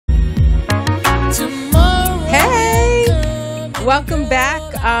Welcome back.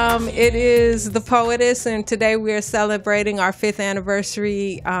 It is the Poetess, and today we are celebrating our 5th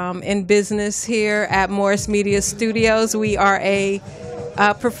anniversary in business here at Morris Media Studios. We are a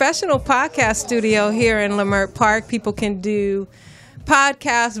professional podcast studio here in Leimert Park. People can do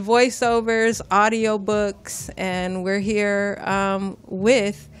podcasts, voiceovers, audiobooks, and we're here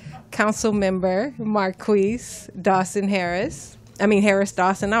with Councilmember Marqueece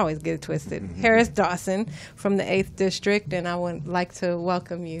Harris-Dawson. I always get it twisted. Harris-Dawson from the 8th District, and I would like to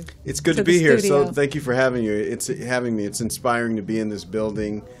welcome you. It's good to be here, so thank you for having me. It's inspiring to be in this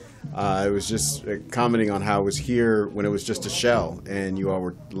building. I was just commenting on how I was here when it was just a shell, and you all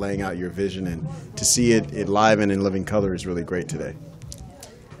were laying out your vision, and to see it live and in living color is really great today.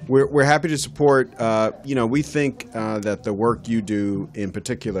 We're happy to support. We think that the work you do in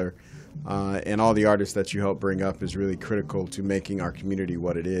particular, and all the artists that you help bring up, is really critical to making our community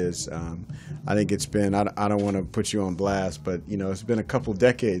what it is. I think it's been, I don't want to put you on blast, but it's been a couple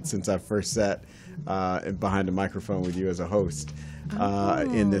decades since I first sat behind a microphone with you as a host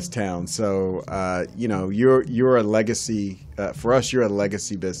in this town. So you're a legacy for us. You're a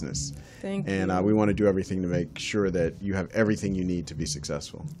legacy business. Thank you. And we want to do everything to make sure that you have everything you need to be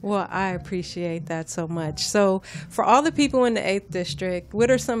successful. Well, I appreciate that so much. So for all the people in the 8th District,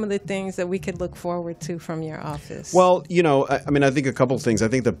 what are some of the things that we could look forward to from your office? Well, I think a couple of things. I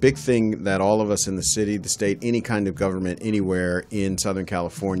think the big thing that all of us in the city, the state, any kind of government anywhere in Southern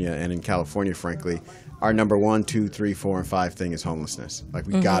California, and in California, frankly, our number 1, 2, 3, 4, and 5 thing is homelessness. Like,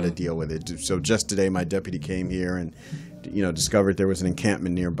 we got to deal with it. So just today, my deputy came here and discovered there was an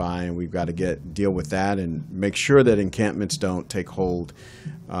encampment nearby, and we've got to deal with that and make sure that encampments don't take hold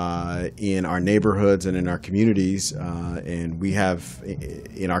in our neighborhoods and in our communities. And we have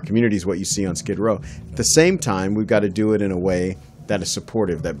in our communities what you see on Skid Row. At the same time, we've got to do it in a way that is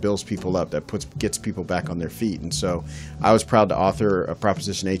supportive, that builds people up, that gets people back on their feet. And so I was proud to author a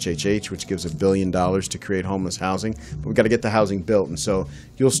Proposition HHH, which gives $1 billion to create homeless housing. But we've got to get the housing built. And so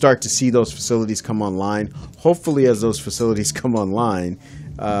you'll start to see those facilities come online. Hopefully, as those facilities come online,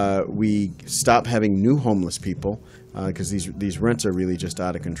 we stop having new homeless people, because these rents are really just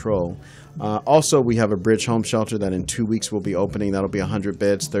out of control. Also, we have a bridge home shelter that in 2 weeks will be opening. That'll be 100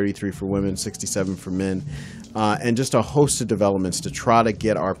 beds, 33 for women, 67 for men, and just a host of developments to try to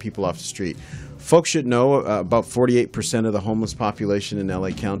get our people off the street. Folks should know about 48% of the homeless population in LA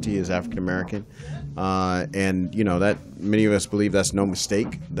County is African American. And that many of us believe that's no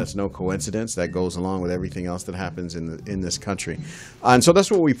mistake, that's no coincidence, that goes along with everything else that happens in this country. And so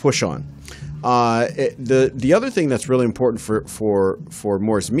that's what we push on. The other thing that's really important for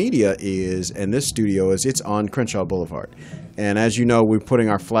Morris Media and this studio is it's on Crenshaw Boulevard. And as you know, we're putting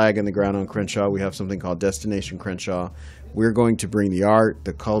our flag in the ground on Crenshaw. We have something called Destination Crenshaw. We're going to bring the art,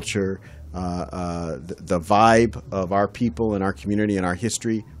 the culture, the vibe of our people and our community and our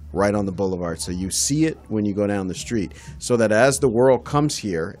history right on the boulevard. So you see it when you go down the street, so that as the world comes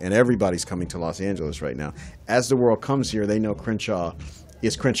here, and everybody's coming to Los Angeles right now, as the world comes here, they know Crenshaw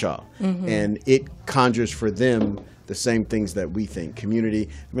is Crenshaw. And it conjures for them the same things that we think. Community.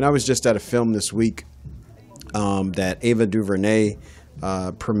 I was just at a film this week that Ava DuVernay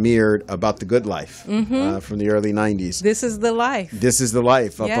premiered about the good life from the early 90s. This is the life. This is the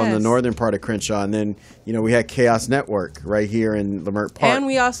life up on the northern part of Crenshaw. And then, we had Chaos Network right here in Leimert Park. And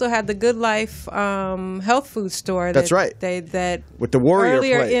we also had the Good Life health food store. That's right. That with the Warrior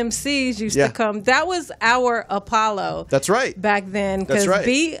earlier plate. MCs used to come. That was our Apollo. That's right. Back then. Because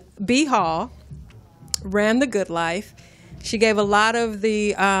B Hall ran the Good Life. She gave a lot of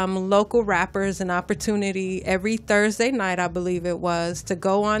the local rappers an opportunity every Thursday night, I believe it was, to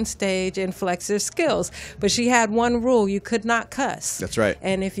go on stage and flex their skills. But she had one rule: you could not cuss. That's right.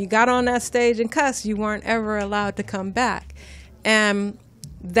 And if you got on that stage and cussed, you weren't ever allowed to come back. And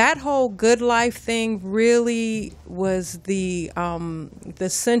that whole Good Life thing really was the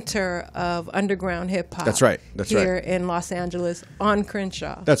center of underground hip hop. That's right. Here in Los Angeles on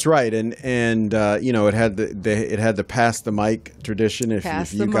Crenshaw. That's right. And it had the pass the mic tradition.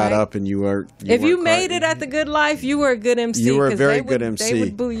 If you got up and you made it at the Good Life, you were a good MC. You were a very good MC. They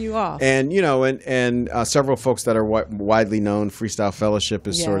would boo you off. And several folks that are widely known. Freestyle Fellowship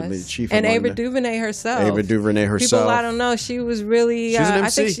is sort of the chief. And Ava DuVernay herself. People I don't know. She was really. She's an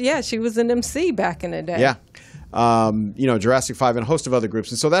MC. I think she was an MC back in the day. Yeah. Jurassic 5 and a host of other groups.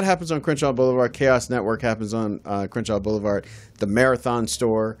 And so that happens on Crenshaw Boulevard. Chaos Network happens on Crenshaw Boulevard. the Marathon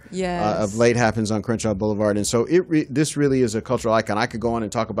store Yes. of late happens on Crenshaw Boulevard. And so this really is a cultural icon. I could go on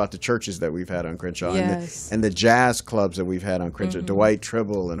and talk about the churches that we've had on Crenshaw Yes. and the jazz clubs that we've had on Crenshaw, Dwight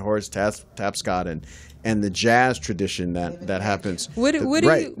Tribble and Horace Tapscott and the jazz tradition that happens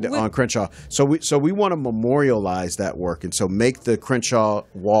on Crenshaw. So we want to memorialize that work, and so make the Crenshaw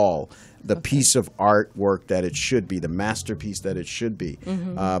wall the piece of artwork that it should be, the masterpiece that it should be,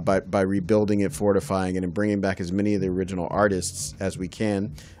 by rebuilding it, fortifying it, and bringing back as many of the original artists as we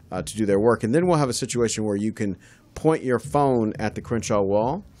can to do their work. And then we'll have a situation where you can point your phone at the Crenshaw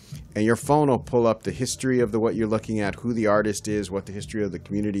wall, and your phone will pull up the history of what you're looking at, who the artist is, what the history of the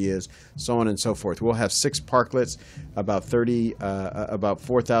community is, so on and so forth. We'll have 6 parklets, about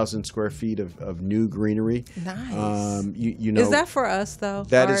 4,000 square feet of new greenery. Nice. You know, is that for us though?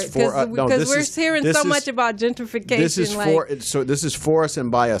 That is for us. No, because we're hearing so much about gentrification. This is this is for us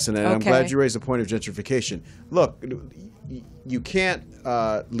and by us, and I'm glad you raised the point of gentrification. Look, you can't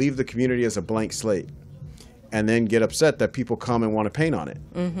leave the community as a blank slate and then get upset that people come and want to paint on it.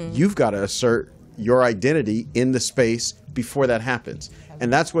 You've got to assert your identity in the space before that happens. And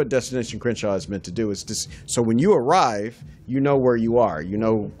that's what Destination Crenshaw is meant to do. Is just, so when you arrive, you know where you are. You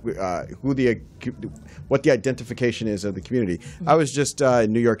know what the identification is of the community. I was just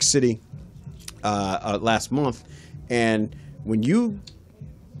in New York City last month, and when you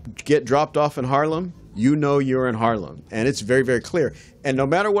get dropped off in Harlem, you know you're in Harlem, and it's very, very clear. And no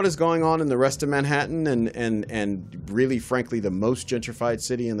matter what is going on in the rest of Manhattan and really, frankly, the most gentrified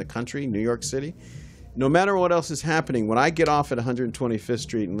city in the country, New York City, no matter what else is happening, when I get off at 125th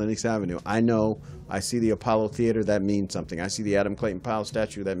Street and Lenox Avenue, I know I see the Apollo Theater, that means something. I see the Adam Clayton Powell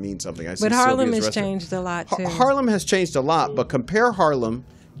statue, that means something. I see but Harlem Sylvia's has changed a lot, too. Harlem has changed a lot, but compare Harlem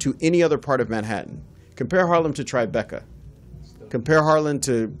to any other part of Manhattan. Compare Harlem to Tribeca. Compare Harlem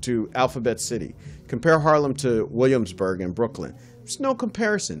to Alphabet City. Compare Harlem to Williamsburg and Brooklyn. There's no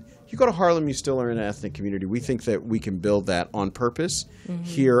comparison. You go to Harlem, you still are in an ethnic community. We think that we can build that on purpose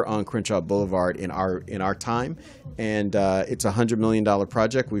here on Crenshaw Boulevard in our time, and it's a $100 million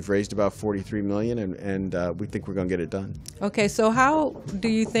project. We've raised about $43 million, and we think we're going to get it done. Okay, so how do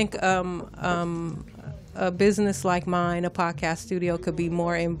you think a business like mine, a podcast studio, could be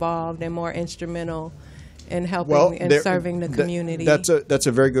more involved and more instrumental in helping and serving the community? That's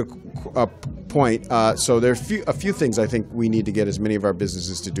a very good point. So there's a few things I think we need to get as many of our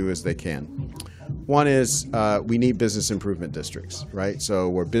businesses to do as they can. One is we need business improvement districts, right? So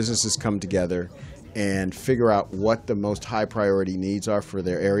where businesses come together and figure out what the most high priority needs are for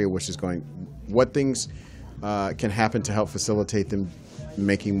their area, what things can happen to help facilitate them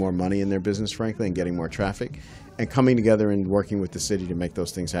making more money in their business, frankly, and getting more traffic, and coming together and working with the city to make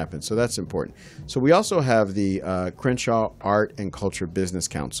those things happen. So that's important. So we also have the Crenshaw Art and Culture Business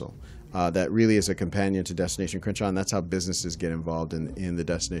Council. That really is a companion to Destination Crenshaw, and that's how businesses get involved in the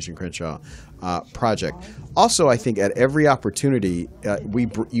Destination Crenshaw project. Also, I think at every opportunity,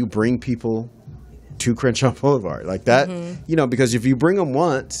 you bring people to Crenshaw Boulevard like that, because if you bring them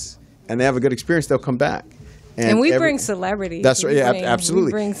once and they have a good experience, they'll come back. And we bring celebrities. That's right. Yeah, absolutely.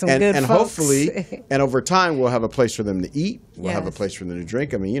 We bring some good folks. Hopefully, and over time, we'll have a place for them to eat. We'll have a place for them to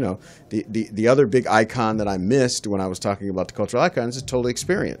drink. I mean, the other big icon that I missed when I was talking about the cultural icons is Total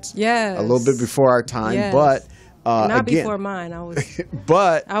Experience. Yes. A little bit before our time, but not again, before mine. I was.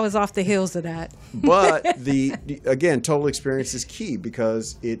 But I was off the heels of that. But again, Total Experience is key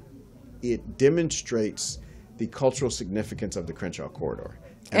because it demonstrates the cultural significance of the Crenshaw corridor.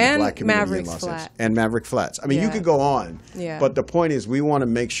 And the Black community in Los Angeles. And Maverick Flats. I mean, you could go on, but the point is we want to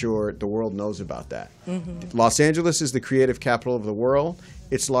make sure the world knows about that. Los Angeles is the creative capital of the world.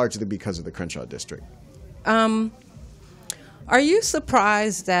 It's largely because of the Crenshaw district. Are you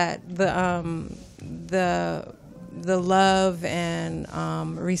surprised that the love and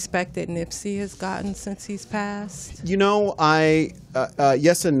respect that Nipsey has gotten since he's passed?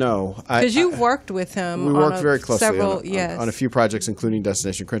 Yes and no. Because you've worked with him. We worked very closely on a few projects, including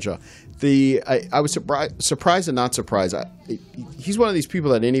Destination Crenshaw. I was surprised and not surprised. He's one of these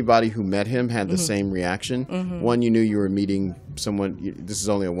people that anybody who met him had the same reaction. One, you knew you were meeting someone. This is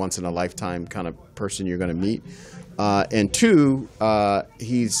only a once in a lifetime kind of person you're going to meet. And two,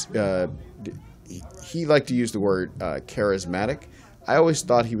 he liked to use the word charismatic. I always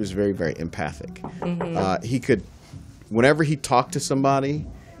thought he was very, very empathic. He could, whenever he talked to somebody,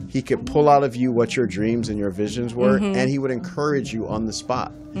 he could pull out of you what your dreams and your visions were, and he would encourage you on the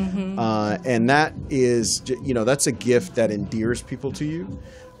spot. And that is, that's a gift that endears people to you.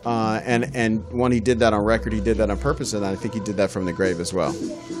 And when he did that on record, he did that on purpose, and I think he did that from the grave as well.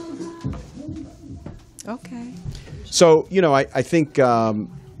 Okay. So, I think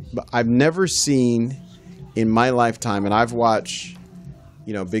I've never seen in my lifetime, and I've watched,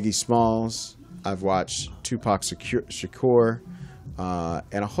 Biggie Smalls, I've watched Tupac Shakur,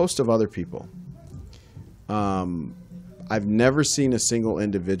 and a host of other people. I've never seen a single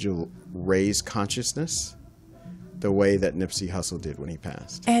individual raise consciousness the way that Nipsey Hussle did when he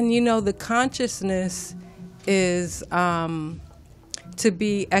passed. And the consciousness is to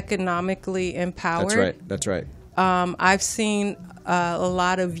be economically empowered. That's right. I've seen a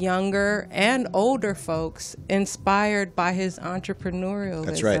lot of younger and older folks inspired by his entrepreneurialism.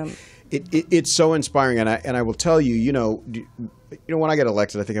 That's right. It's so inspiring, and I will tell you, when I get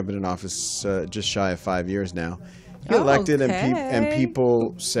elected, I think I've been in office just shy of 5 years now. You get elected, and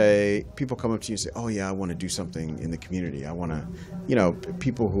people come up to you and say, "Oh yeah, I want to do something in the community. I want to,"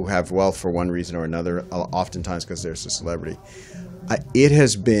 people who have wealth for one reason or another, oftentimes because they're a celebrity. It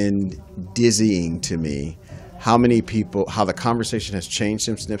has been dizzying to me how the conversation has changed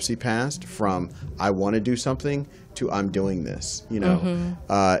since Nipsey passed from "I want to do something" to "I'm doing this."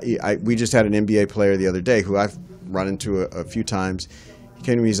 We just had an NBA player the other day who I've run into a few times. He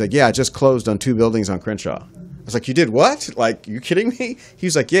came to me, he's like, "Yeah, I just closed on 2 buildings on Crenshaw." I was like, "You did what? Like, you kidding me?" He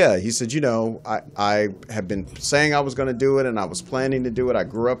was like, "Yeah." He said, I have been saying I was going to do it, and I was planning to do it. I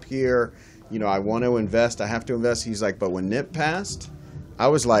grew up here. I want to invest. I have to invest. He's like, "But when Nip passed, I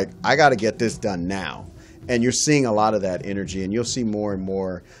was like, I got to get this done now." And you're seeing a lot of that energy, and you'll see more and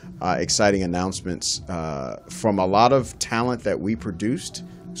more exciting announcements from a lot of talent that we produced,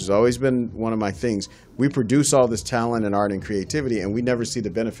 which has always been one of my things. We produce all this talent and art and creativity, and we never see the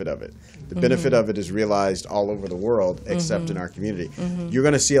benefit of it. The benefit of it is realized all over the world, except in our community. You're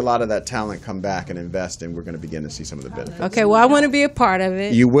going to see a lot of that talent come back and invest, and we're going to begin to see some of the benefits. Okay, well, I want to be a part of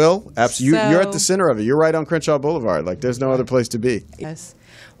it. You will? Absolutely. You're at the center of it. You're right on Crenshaw Boulevard. Like, there's no other place to be. Yes.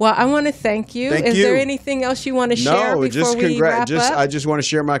 Well, I want to thank you. Is there anything else you want to share before we wrap up? I just want to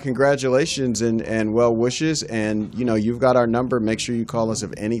share my congratulations and well wishes. And, you've got our number. Make sure you call us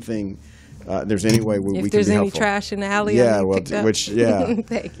if anything, there's any way we can be helpful. If there's any trash in the alley.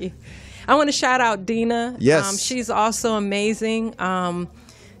 Thank you. I want to shout out Dina. Yes. She's also amazing.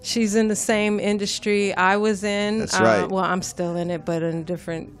 She's in the same industry I was in. That's right. Well, I'm still in it, but in a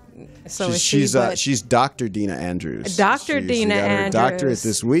different. So she's Dr. Dina Andrews. Dr. Dina got Andrews. Her doctorate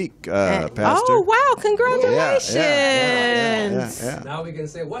this week, Pastor. Oh, wow. Congratulations. Yeah. Now we can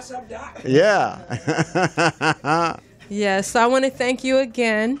say, "What's up, Doc?" Yeah. Yes. So I want to thank you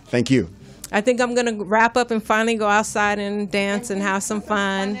again. Thank you. I think I'm going to wrap up and finally go outside and dance and have some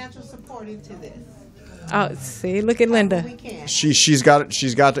fun. Financial support into this. Oh, see, look at Linda. She's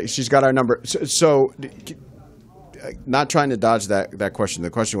got our number. So not trying to dodge that question. The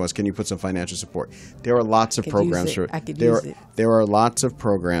question was, can you put some financial support? There are lots of programs there are lots of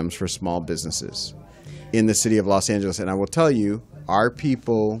programs for small businesses in the city of Los Angeles, and I will tell you, our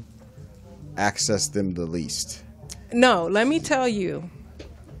people access them the least. No, let me tell you.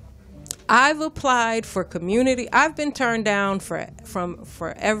 I've applied for community. I've been turned down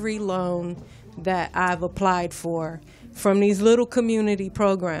for every loan that I've applied for from these little community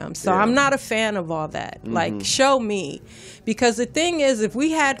programs. So I'm not a fan of all that. Like, show me. Because the thing is, if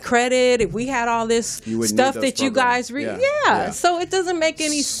we had credit, if we had all this stuff that you guys read, so it doesn't make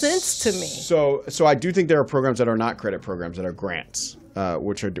any sense to me. So I do think there are programs that are not credit programs, that are grants,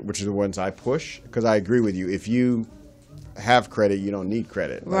 which are the ones I push, because I agree with you. If you have credit, you don't need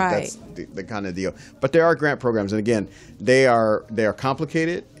credit. Right. That's the kind of deal. But there are grant programs, and again, they are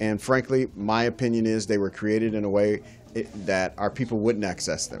complicated, and frankly, my opinion is they were created in a way that our people wouldn't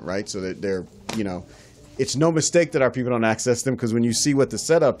access them, right? So that they're, it's no mistake that our people don't access them, because when you see what the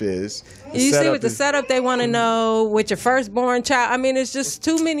setup is, the setup, they want to know with your firstborn child. I mean, it's just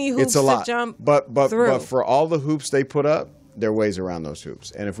too many hoops to jump through. But for all the hoops they put up, there are ways around those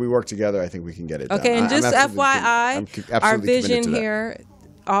hoops, and if we work together, I think we can get it done. Okay, and just FYI, our vision here here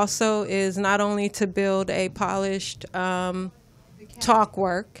also is not only to build a polished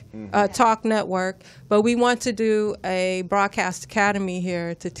talk network, but we want to do a broadcast academy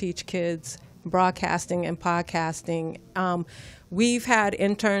here to teach kids broadcasting and podcasting. We've had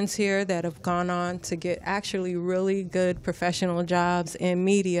interns here that have gone on to get actually really good professional jobs in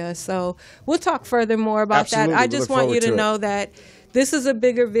media. So we'll talk further more about that. I just want you to know that this is a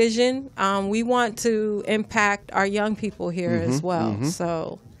bigger vision. We want to impact our young people here as well.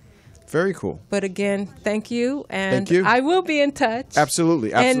 So. Very cool. But again, thank you. And thank you. I will be in touch.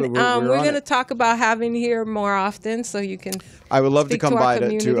 Absolutely. And we're going to talk about having you here more often so you can I would love to come by to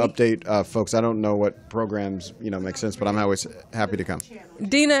update folks. I don't know what programs, make sense, but I'm always happy to come.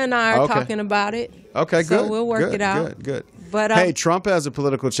 Dina and I are talking about it. Okay, so good. We'll work it out. Good. But hey, Trump has a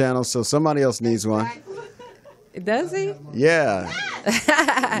political channel, so somebody else needs one. Does he? Yeah.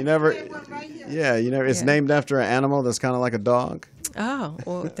 You never. Yeah, you never. It's named after an animal that's kind of like a dog. Oh,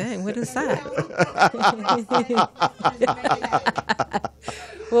 well, dang, what is that?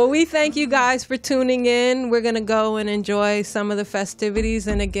 Well, we thank you guys for tuning in. We're going to go and enjoy some of the festivities.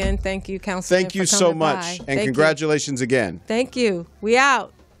 And again, thank you, Councilman. Thank you so much. And congratulations again. Thank you. We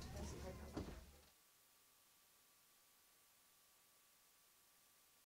out.